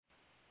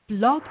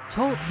Blog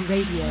Talk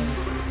Radio.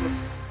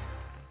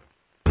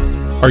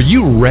 Are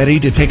you ready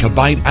to take a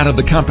bite out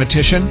of the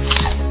competition?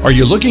 Are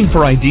you looking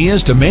for ideas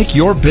to make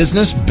your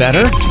business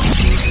better?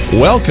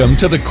 Welcome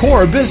to the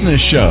Core Business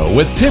Show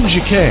with Tim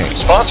Jacquet,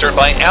 sponsored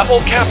by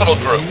Apple Capital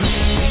Group.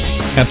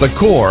 At the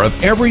core of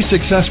every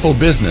successful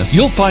business,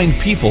 you'll find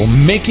people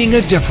making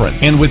a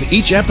difference. And with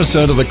each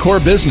episode of the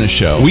Core Business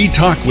Show, we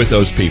talk with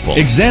those people,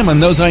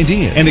 examine those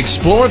ideas, and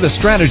explore the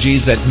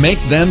strategies that make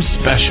them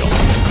special.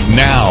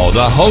 Now,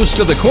 the host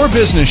of the Core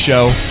Business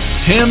Show,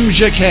 Tim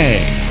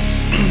Jacquet.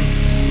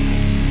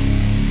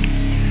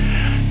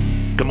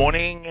 Good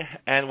morning,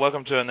 and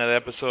welcome to another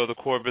episode of the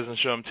Core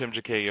Business Show. I'm Tim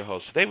Jacquet, your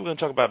host. Today we're going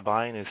to talk about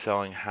buying and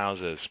selling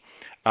houses.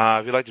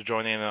 If you'd like to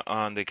join in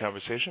on the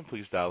conversation,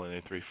 please dial in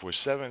at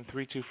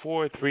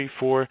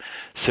 347-324-3460.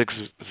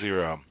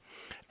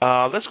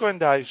 Let's go ahead and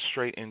dive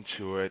straight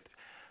into it.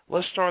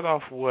 Let's start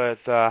off with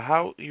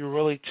how you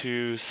really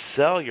to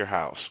sell your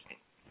house.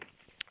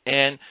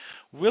 And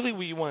really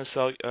what you want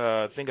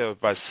to think of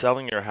by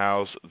selling your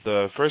house,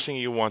 the first thing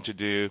you want to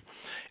do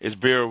is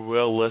be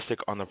realistic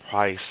on the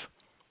price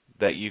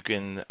that you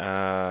can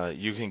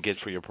get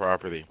for your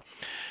property.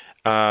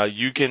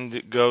 You can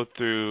go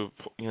through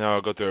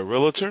a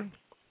realtor.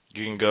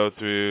 You can go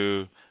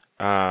through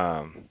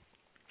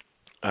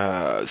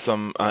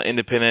some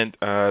independent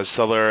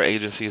seller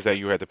agencies that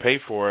you had to pay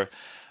for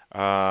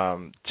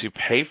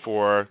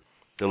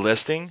the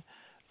listing,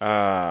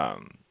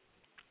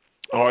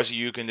 or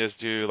you can just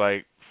do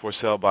like for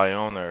sale by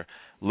owner.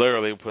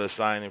 Literally put a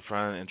sign in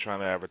front and try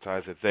to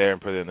advertise it there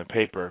and put it in the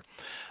paper.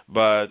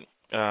 But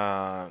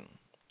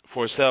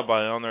for sale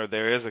by owner,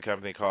 there is a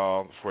company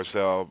called For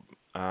Sale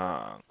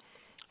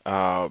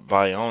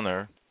by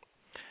Owner,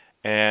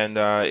 and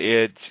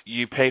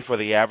you pay for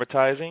the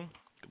advertising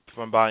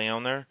from by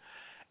owner,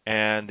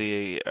 and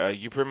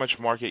you pretty much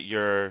market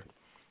your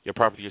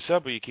property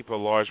yourself, but you keep a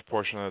large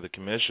portion of the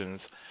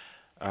commissions.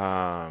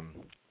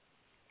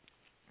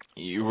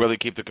 You really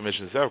keep the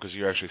commissions there because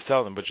you're actually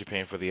selling, but you're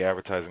paying for the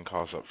advertising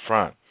costs up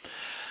front.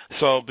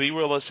 So be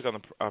realistic on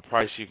the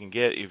price you can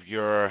get. If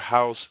your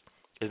house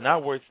is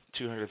not worth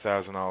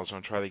 $200,000,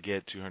 don't try to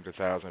get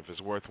 $200,000. If it's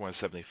worth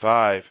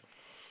 $175,000,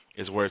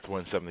 it's worth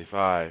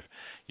 $175,000.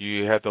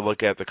 You have to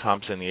look at the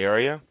comps in the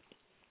area,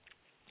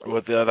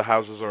 what the other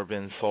houses are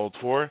being sold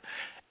for,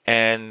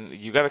 and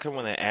you got to come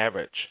with an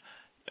average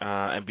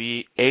and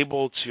be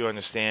able to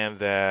understand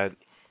that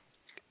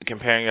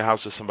comparing your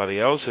house to somebody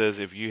else's,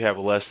 if you have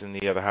less than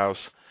the other house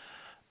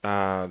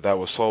that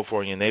was sold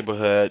for in your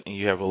neighborhood, and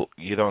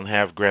you don't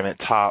have granite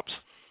tops.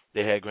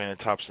 They had granite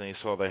tops and they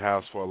sold their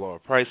house for a lower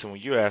price than what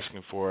you're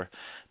asking for,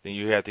 then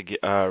you have to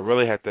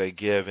really have to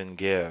give and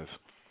give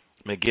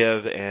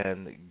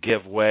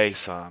way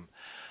some.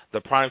 The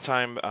prime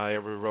time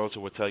every realtor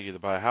would tell you to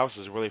buy a house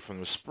is really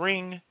from the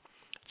spring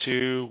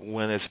to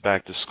when it's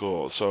back to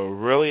school. So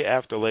really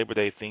after Labor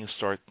Day, things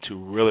start to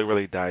really,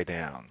 really die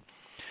down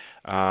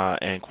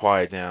and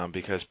quiet down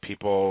because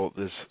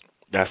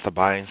that's the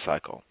buying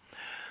cycle.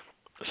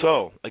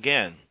 So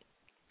again,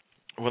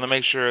 we want to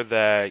make sure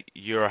that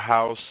your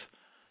house,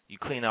 you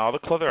clean all the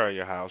clutter out of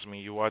your house. I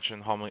mean, you're watching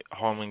home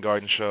and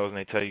garden shows, and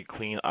they tell you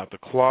clean out the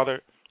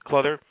clutter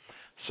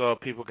so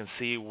people can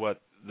see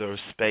what there's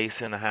space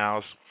in the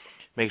house.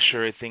 Make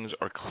sure things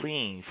are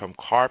clean from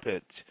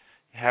carpet.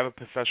 Have a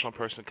professional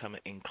person come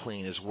in and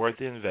clean. It's worth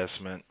the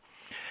investment.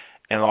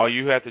 And all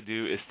you have to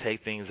do is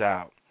take things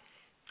out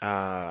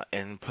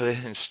and put it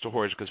in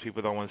storage because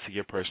people don't want to see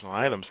your personal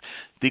items.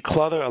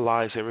 Declutter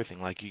allows everything.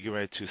 Like you get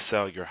ready to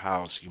sell your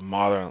house,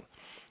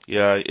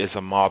 it's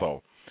a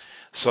model.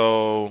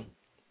 So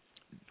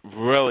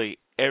really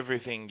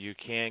everything you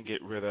can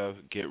get rid of.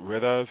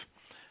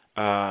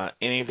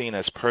 Anything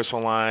that's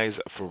personalized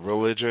for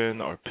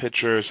religion or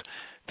pictures,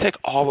 take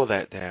all of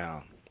that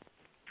down.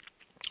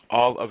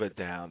 All of it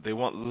down.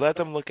 Let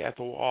them look at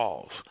the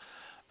walls.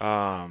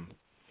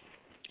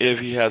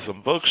 If you have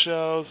some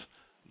bookshelves,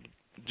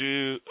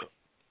 do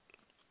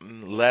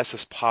less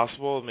as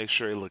possible. Make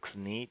sure it looks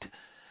neat.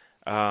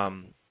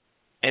 And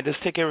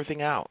just take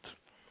everything out.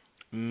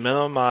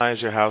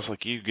 Minimize your house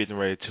like you're getting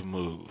ready to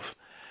move.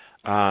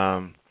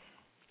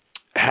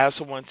 Have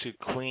someone to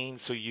clean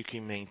so you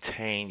can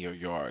maintain your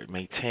yard,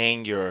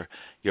 maintain your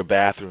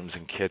bathrooms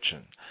and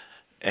kitchen,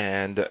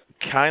 and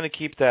kind of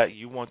keep that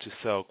you want to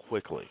sell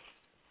quickly.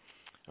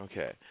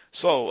 Okay.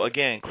 So,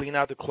 again, clean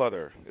out the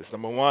clutter. It's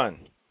number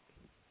one.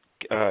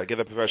 Get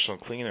a professional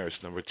cleaner.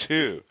 It's number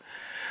two.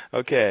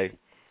 Okay.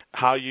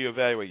 How you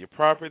evaluate your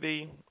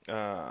property.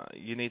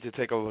 You need to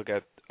take a look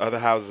at other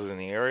houses in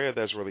the area.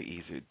 That's really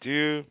easy to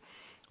do.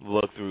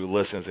 Look through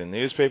listings in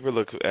newspaper.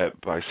 Look at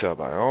by sale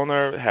by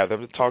owner. Have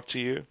them talk to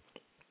you.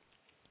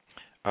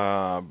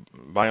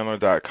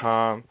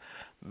 Buyowner.com.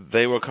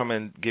 They will come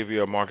and give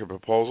you a market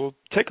proposal.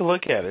 Take a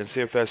look at it and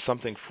see if that's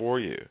something for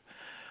you.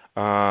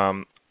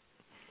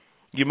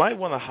 You might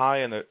want to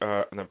hire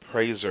an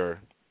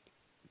appraiser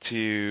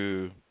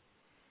to,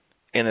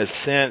 in a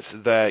sense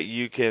that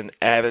you can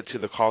add it to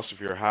the cost of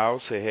your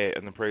house. Say, hey,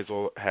 an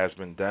appraisal has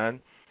been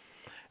done.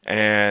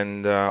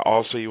 And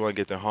also you want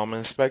to get the home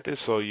inspected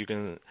so you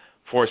can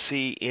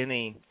foresee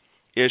any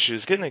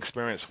issues. Get an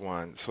experienced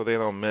one so they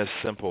don't miss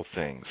simple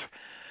things.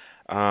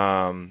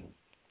 And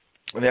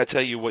they'll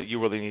tell you what you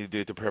really need to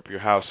do to prep your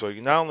house. So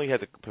you not only have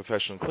to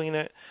professionally clean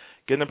it,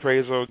 get an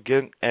appraisal,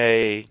 get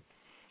a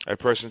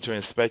person to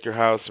inspect your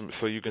house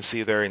so you can see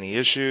if there are any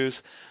issues,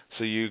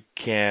 so you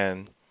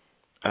can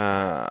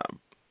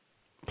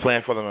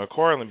plan for them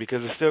accordingly,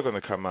 because it's still going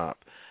to come up.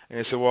 And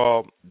they say,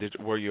 well,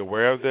 were you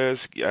aware of this?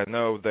 I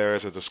know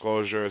there's a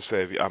disclosure,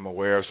 say if I'm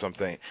aware of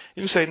something.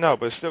 You can say no,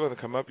 but it's still going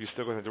to come up. You're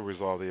still going to have to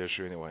resolve the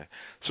issue anyway.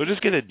 So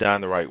just get it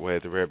done the right way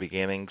at the very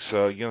beginning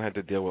so you don't have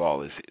to deal with all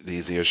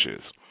these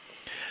issues.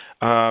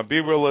 Be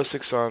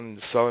realistic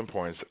on selling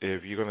points.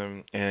 If you're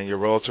going to, and your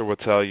realtor will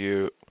tell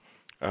you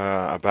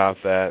about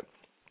that,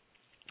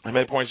 how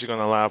many points you're going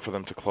to allow for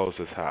them to close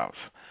this house.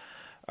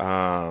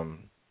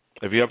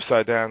 If you're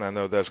upside down, I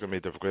know that's going to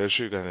be a difficult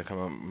issue. You're going to come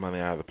up money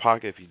out of the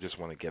pocket if you just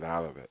want to get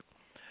out of it.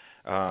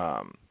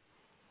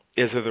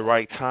 Is it the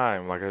right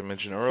time? Like I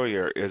mentioned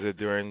earlier, is it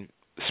during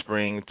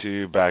spring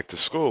to back to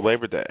school,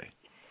 Labor Day?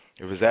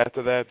 If it's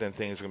after that, then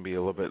things are going to be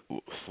a little bit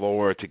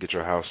slower to get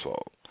your house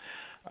sold.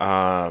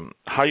 How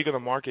are you going to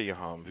market your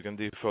home? If you're going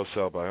to do for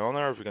sale by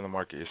owner, or if you're going to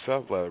market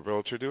yourself, let a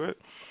realtor do it.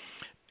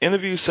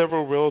 Interview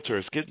several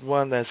realtors. Get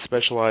one that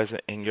specializes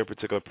in your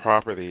particular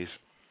properties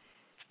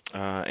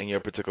in your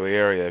particular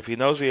area. If he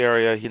knows the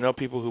area, he knows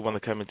people who want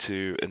to come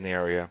into an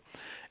area,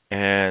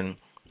 and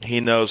he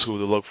knows who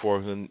to look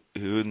for, who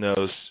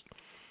knows.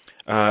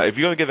 If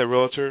you're going to get a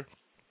realtor,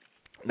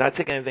 not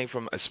take anything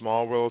from a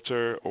small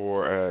realtor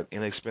or an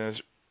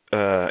inexperienced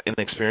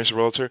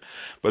realtor,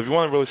 but if you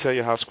want to really sell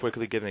your house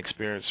quickly, get an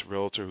experienced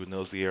realtor who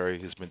knows the area,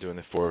 who's been doing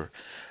it for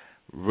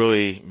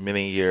really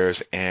many years,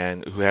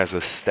 and who has a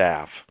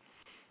staff.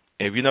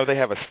 If you know they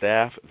have a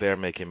staff, they're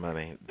making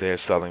money. They're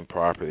selling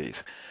properties,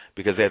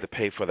 because they have to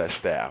pay for that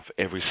staff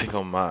every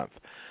single month.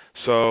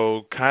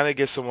 So kind of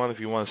get someone, if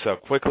you want to sell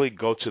quickly,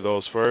 go to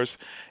those first.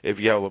 If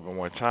you have a little bit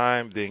more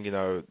time, then, give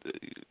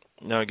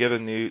a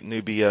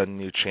newbie a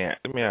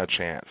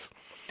chance.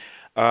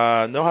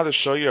 Know how to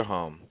show your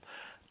home.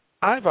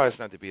 I advise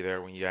not to be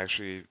there when you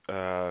actually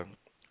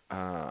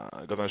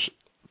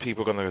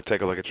people are going to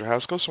take a look at your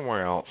house. Go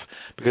somewhere else,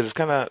 because it's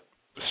kind of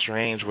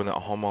strange when a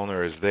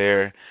homeowner is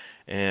there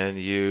and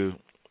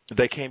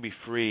they can't be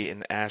free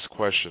and ask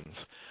questions.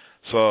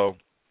 So,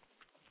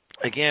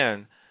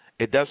 again,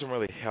 it doesn't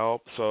really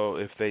help. So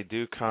if they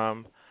do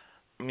come,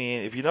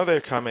 if you know they're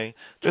coming,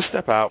 just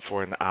step out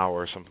for an hour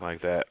or something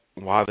like that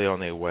while they're on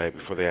their way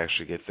before they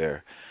actually get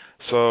there.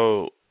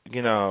 So,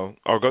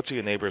 or go to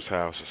your neighbor's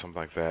house or something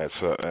like that.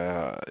 So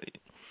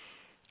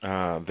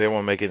they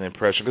won't make an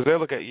impression, because they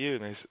look at you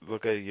and they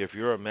look at you. If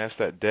you're a mess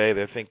that day,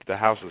 they think the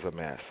house is a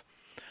mess.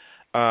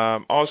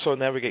 Also,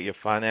 navigate your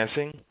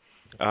financing.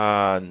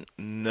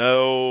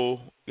 Know,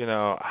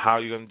 how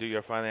you're going to do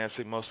your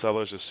financing. Most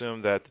sellers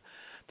assume that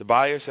the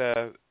buyers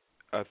have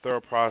a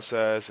thorough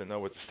process and know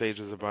what the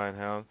stages of buying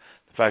house.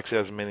 The fact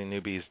is, many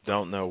newbies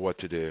don't know what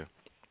to do.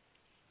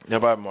 Know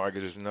about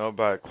mortgages, know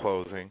about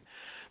closing.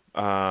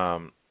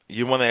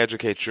 You want to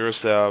educate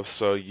yourself,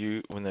 so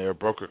when your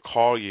broker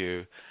call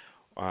you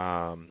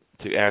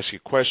to ask you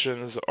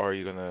questions, are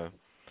you going to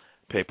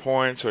pay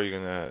points, or are you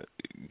going to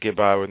get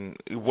by with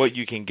what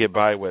you can get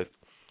by with?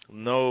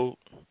 Know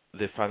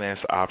the finance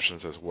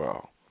options as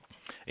well.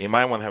 And you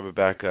might want to have a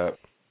backup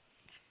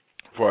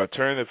for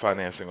alternative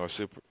financing or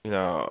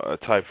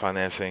type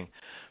financing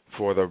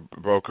for the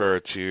broker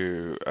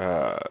to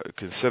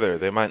consider.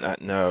 They might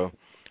not know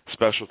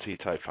specialty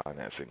type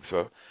financing.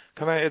 So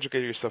kind of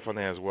educate yourself on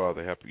that as well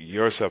to help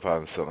yourself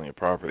out in selling your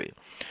property.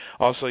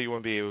 Also, you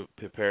want to be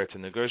prepared to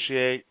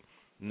negotiate,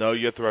 know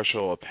your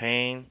threshold of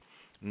pain,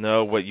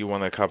 know what you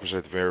want to accomplish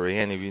at the very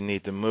end. If you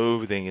need to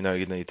move, then you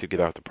need to get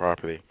off the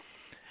property.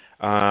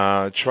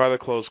 Try to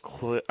close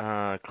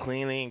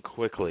cleanly,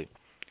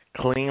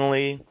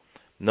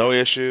 no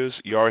issues.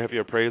 You already have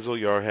your appraisal.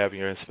 You already have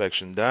your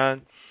inspection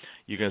done.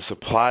 You can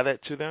supply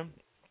that to them,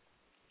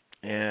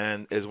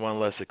 and it's one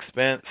less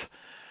expense.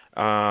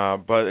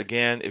 But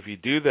again, if you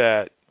do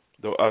that,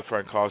 the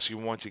upfront cost, you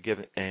want to get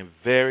a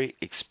very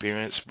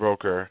experienced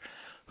broker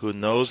who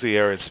knows the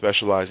area and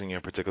specializes in your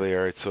particular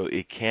area, so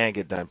it can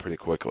get done pretty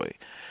quickly,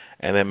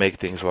 and then make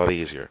things a lot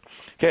easier.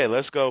 Okay,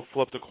 let's go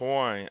flip the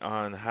coin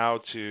on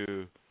how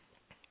to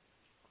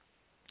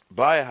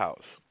buy a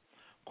house.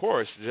 Of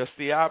course, just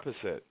the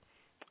opposite.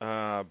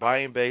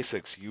 Buying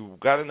basics. You've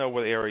got to know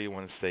what area you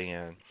want to stay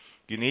in.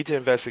 You need to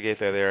investigate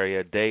that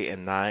area day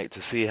and night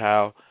to see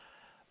how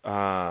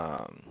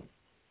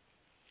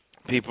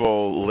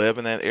people live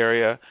in that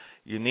area.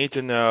 You need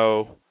to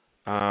know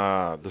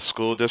the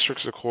school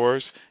districts, of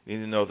course. You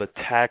need to know the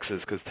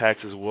taxes, because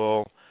taxes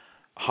will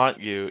haunt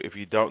you if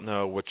you don't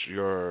know what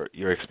your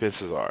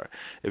expenses are.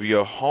 If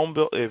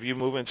you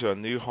move into a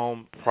new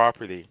home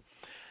property,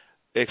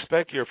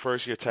 expect your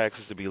first year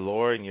taxes to be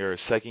lower, and your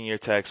second year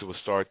taxes will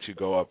start to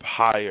go up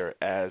higher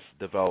as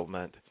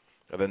development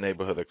of the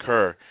neighborhood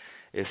occur.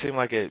 It seems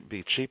like it'd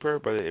be cheaper,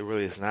 but it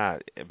really is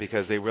not,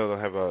 because they really don't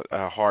have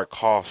a hard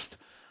cost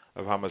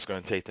of how much it's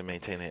going to take to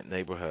maintain that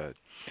neighborhood.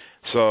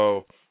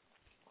 So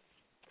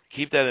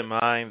keep that in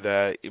mind,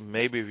 that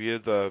maybe if you're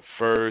the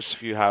first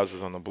few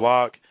houses on the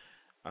block,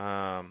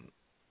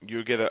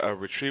 you get a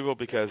retrieval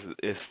because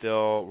it's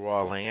still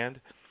raw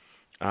land,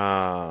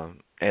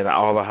 and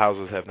all the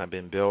houses have not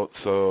been built,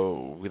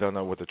 so we don't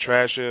know what the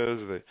trash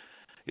is.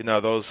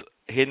 Those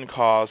hidden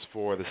costs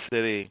for the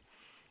city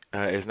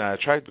is not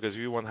attractive, because if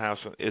you one house,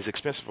 it's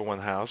expensive for one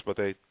house, but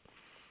if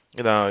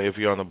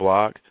you're on the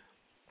block.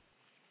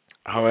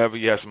 However,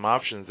 you have some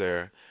options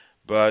there.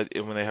 But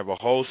when they have a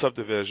whole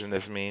subdivision,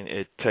 this means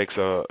it takes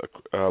a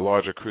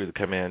larger crew to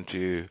come in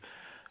to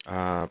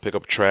pick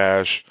up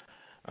trash,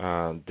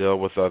 deal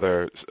with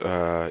other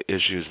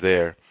issues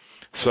there.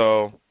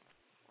 So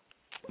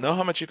know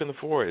how much you can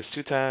afford.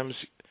 It's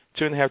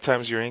 2.5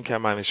 times your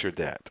income minus your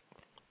debt.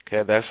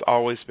 Okay, that's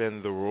always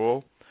been the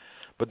rule.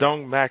 But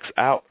don't max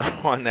out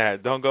on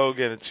that. Don't go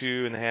get a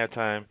 2.5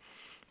 time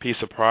piece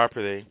of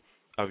property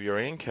of your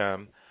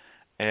income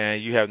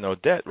and you have no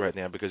debt right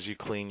now because you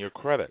clean your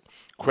credit.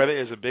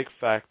 Credit is a big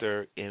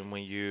factor in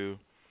when you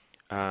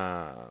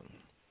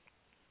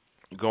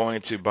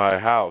going to buy a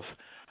house.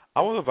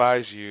 I will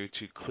advise you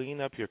to clean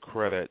up your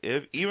credit.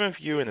 Even if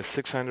you're in the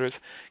 600s,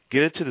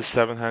 get it to the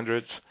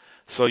 700s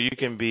so you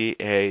can be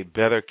a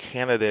better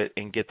candidate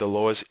and get the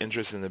lowest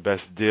interest and the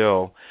best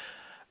deal.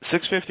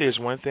 650 is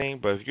one thing,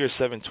 but if you're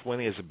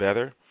 720 is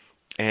better,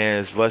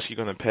 and it's less you're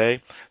going to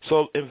pay.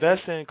 So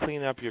invest in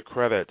cleaning up your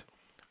credit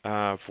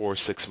for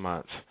 6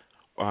 months,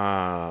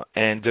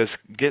 and just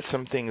get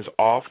some things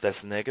off that's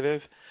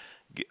negative.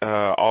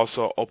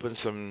 Also open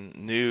some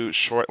new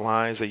short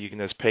lines that you can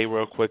just pay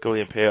real quickly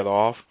and pay it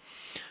off.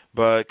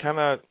 But kind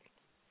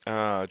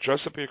of dress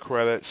up your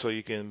credit so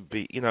you can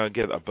be,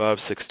 get above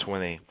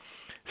 620.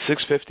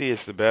 650 is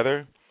the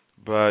better,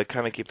 but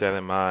kind of keep that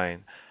in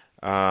mind.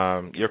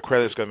 Your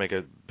credit is going to make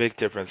a big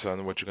difference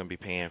on what you're going to be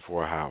paying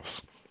for a house.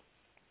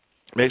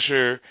 Make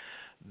sure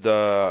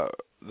the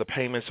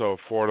payments are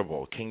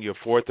affordable. Can you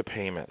afford the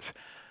payments?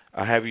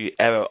 Have you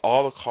added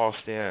all the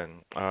costs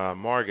in,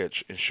 mortgage,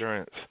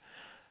 insurance,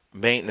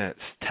 maintenance,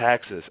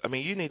 taxes? I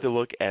mean, you need to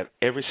look at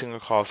every single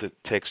cost it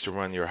takes to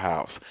run your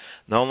house.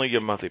 Not only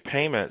your monthly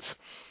payments,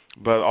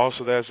 but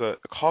also there's a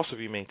cost of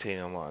you maintaining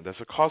a lawn. There's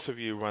a cost of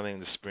you running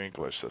the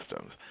sprinkler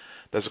systems.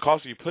 There's a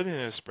cost of you putting in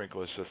a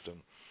sprinkler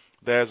system.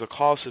 There's a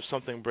cost if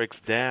something breaks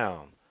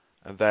down,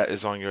 and that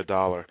is on your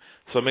dollar.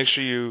 So make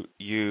sure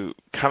you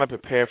kind of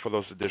prepare for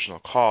those additional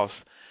costs.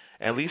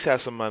 At least have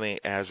some money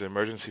as an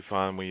emergency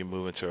fund when you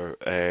move into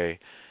a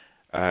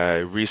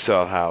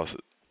resale house.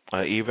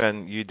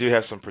 Even you do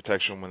have some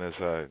protection when it's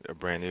a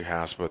brand new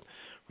house, but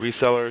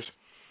resellers,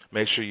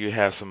 make sure you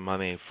have some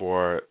money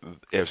for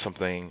if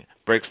something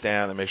breaks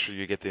down, and make sure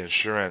you get the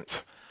insurance,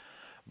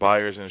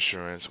 buyer's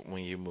insurance,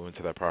 when you move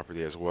into that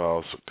property as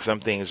well. So some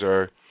things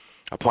are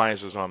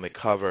appliances only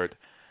covered.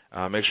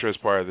 Make sure it's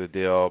part of the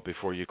deal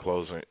before you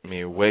close.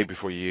 Way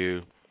before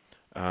you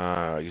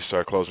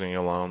start closing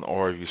your loan,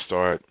 or you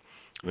start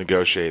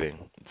negotiating,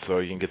 so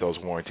you can get those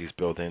warranties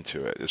built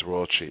into it. It's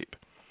real cheap.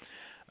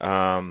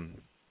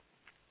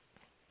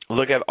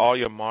 Look at all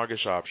your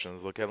mortgage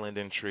options. Look at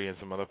LendingTree and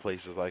some other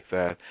places like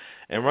that,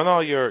 and run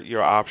all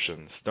your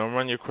options. Don't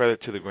run your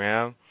credit to the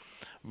ground,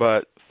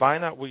 but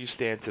find out where you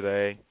stand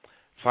today.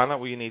 Find out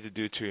what you need to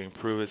do to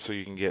improve it so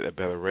you can get a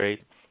better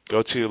rate.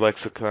 Go to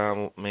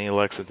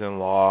Lexington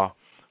Law,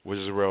 which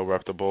is real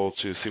reputable,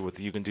 to see what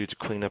you can do to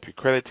clean up your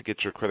credit to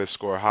get your credit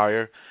score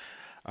higher.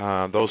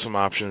 Those are some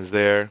options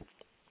there.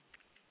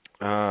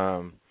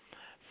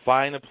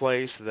 Find a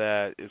place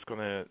that is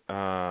going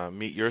to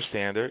meet your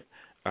standard.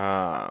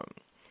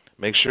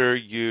 Make sure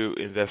you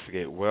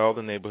investigate well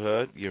the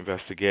neighborhood. You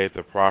investigate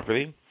the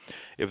property.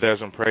 If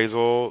there's an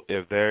appraisal,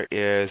 if there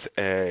is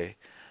a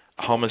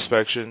home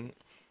inspection,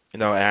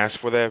 ask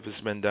for that if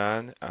it's been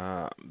done.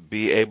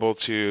 Be able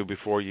to,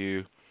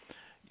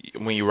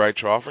 when you write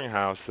your offering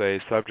house, say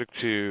subject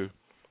to,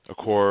 of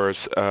course,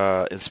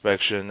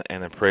 inspection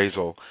and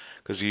appraisal,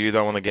 because you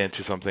don't want to get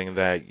into something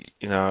that,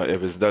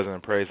 if it doesn't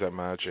appraise that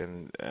much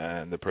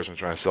and the person's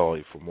trying to sell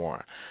you for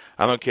more.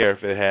 I don't care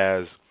if it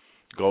has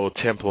gold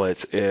templates,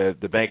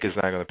 the bank is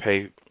not going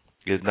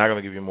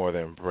to give you more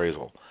than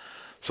appraisal.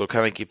 So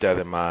kind of keep that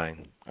in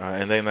mind.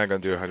 And they're not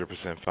going to do 100%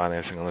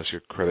 financing unless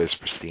your credit is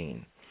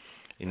pristine.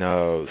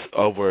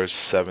 Over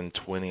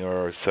 720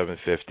 or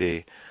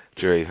 750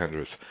 to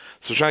 800s.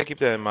 So try to keep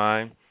that in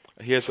mind.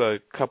 Here's a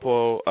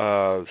couple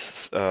of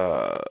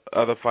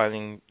other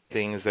finding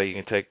things that you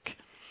can take,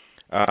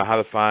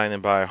 how to find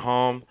and buy a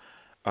home.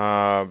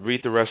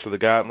 Read the rest of the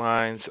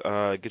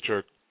guidelines. Get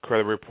your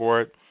credit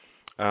report.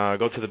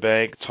 Go to the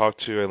bank. Talk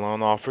to a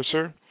loan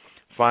officer.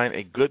 Find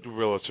a good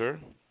realtor,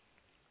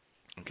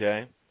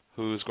 okay,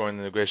 who's going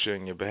to negotiate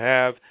on your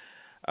behalf.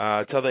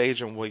 Tell the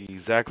agent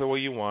exactly what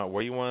you want,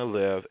 where you want to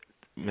live.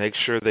 Make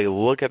sure they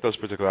look at those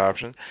particular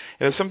options.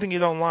 And if something you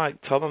don't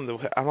like, tell them,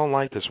 I don't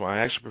like this one.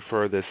 I actually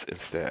prefer this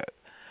instead.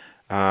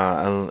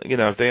 And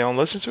if they don't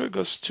listen to it,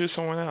 go to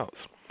someone else.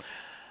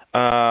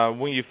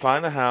 When you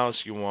find a house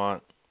you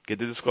want, get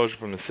the disclosure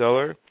from the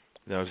seller.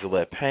 Is it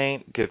lead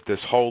paint? Get this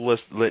whole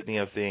litany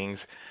of things.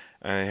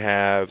 And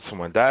have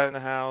someone died in the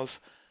house.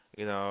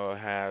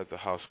 Have the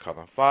house caught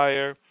on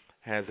fire.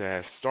 Has it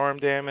had storm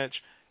damage?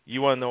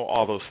 You want to know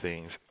all those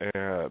things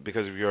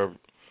because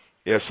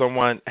if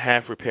someone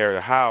half repaired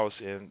a house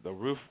and the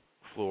roof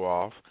flew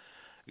off,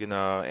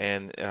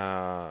 and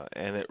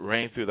it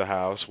rained through the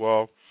house,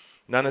 well,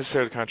 not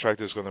necessarily the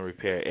contractor is going to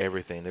repair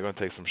everything. They're going to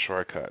take some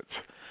shortcuts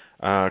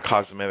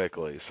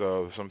cosmetically,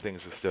 so some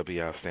things will still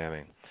be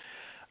outstanding.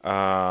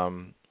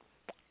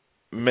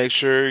 Make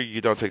sure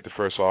you don't take the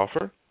first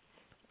offer.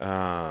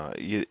 Kind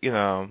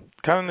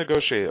of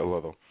negotiate a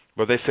little.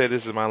 But they say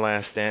this is my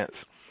last stance.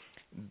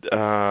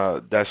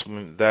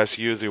 That's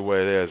usually what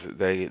it is.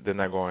 They're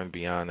not going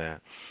beyond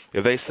that.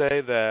 If they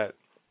say that,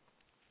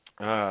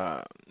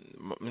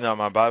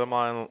 my bottom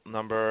line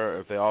number.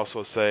 If they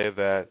also say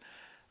that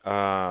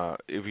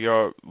if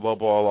your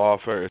lowball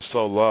offer is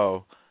so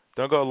low,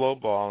 don't go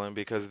lowballing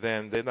because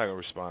then they're not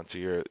going to respond to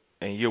you,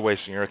 and you're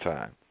wasting your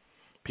time.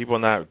 People are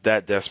not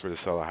that desperate to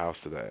sell a house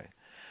today.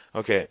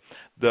 Okay,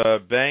 the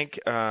bank,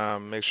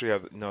 make sure you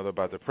know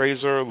about the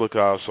appraiser. Look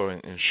also in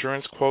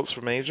insurance quotes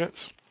from agents.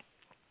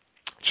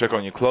 Check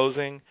on your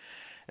closing.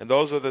 And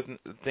those are the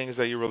things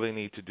that you really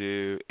need to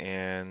do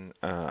in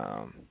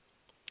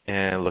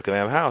looking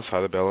at a house,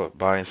 how to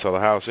buy and sell a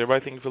house.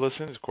 Everybody, thank you for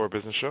listening. It's Core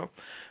Business Show.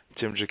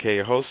 Tim Jacquet,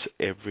 your host.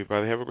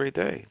 Everybody have a great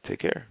day. Take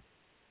care.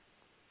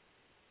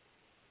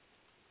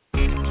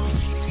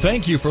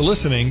 Thank you for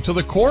listening to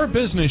the Core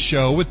Business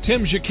Show with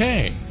Tim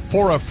Jacquet.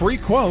 For a free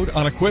quote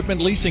on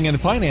equipment leasing and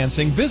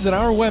financing, visit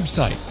our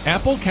website,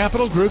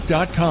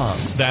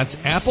 applecapitalgroup.com. That's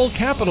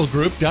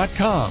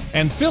applecapitalgroup.com.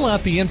 And fill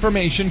out the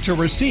information to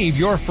receive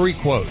your free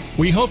quote.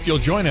 We hope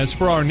you'll join us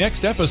for our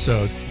next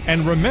episode.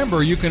 And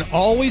remember, you can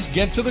always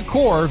get to the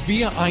Core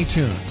via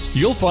iTunes.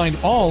 You'll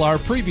find all our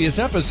previous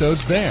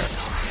episodes there.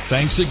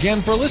 Thanks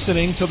again for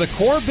listening to the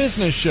Core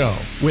Business Show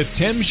with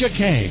Tim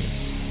Jacquet.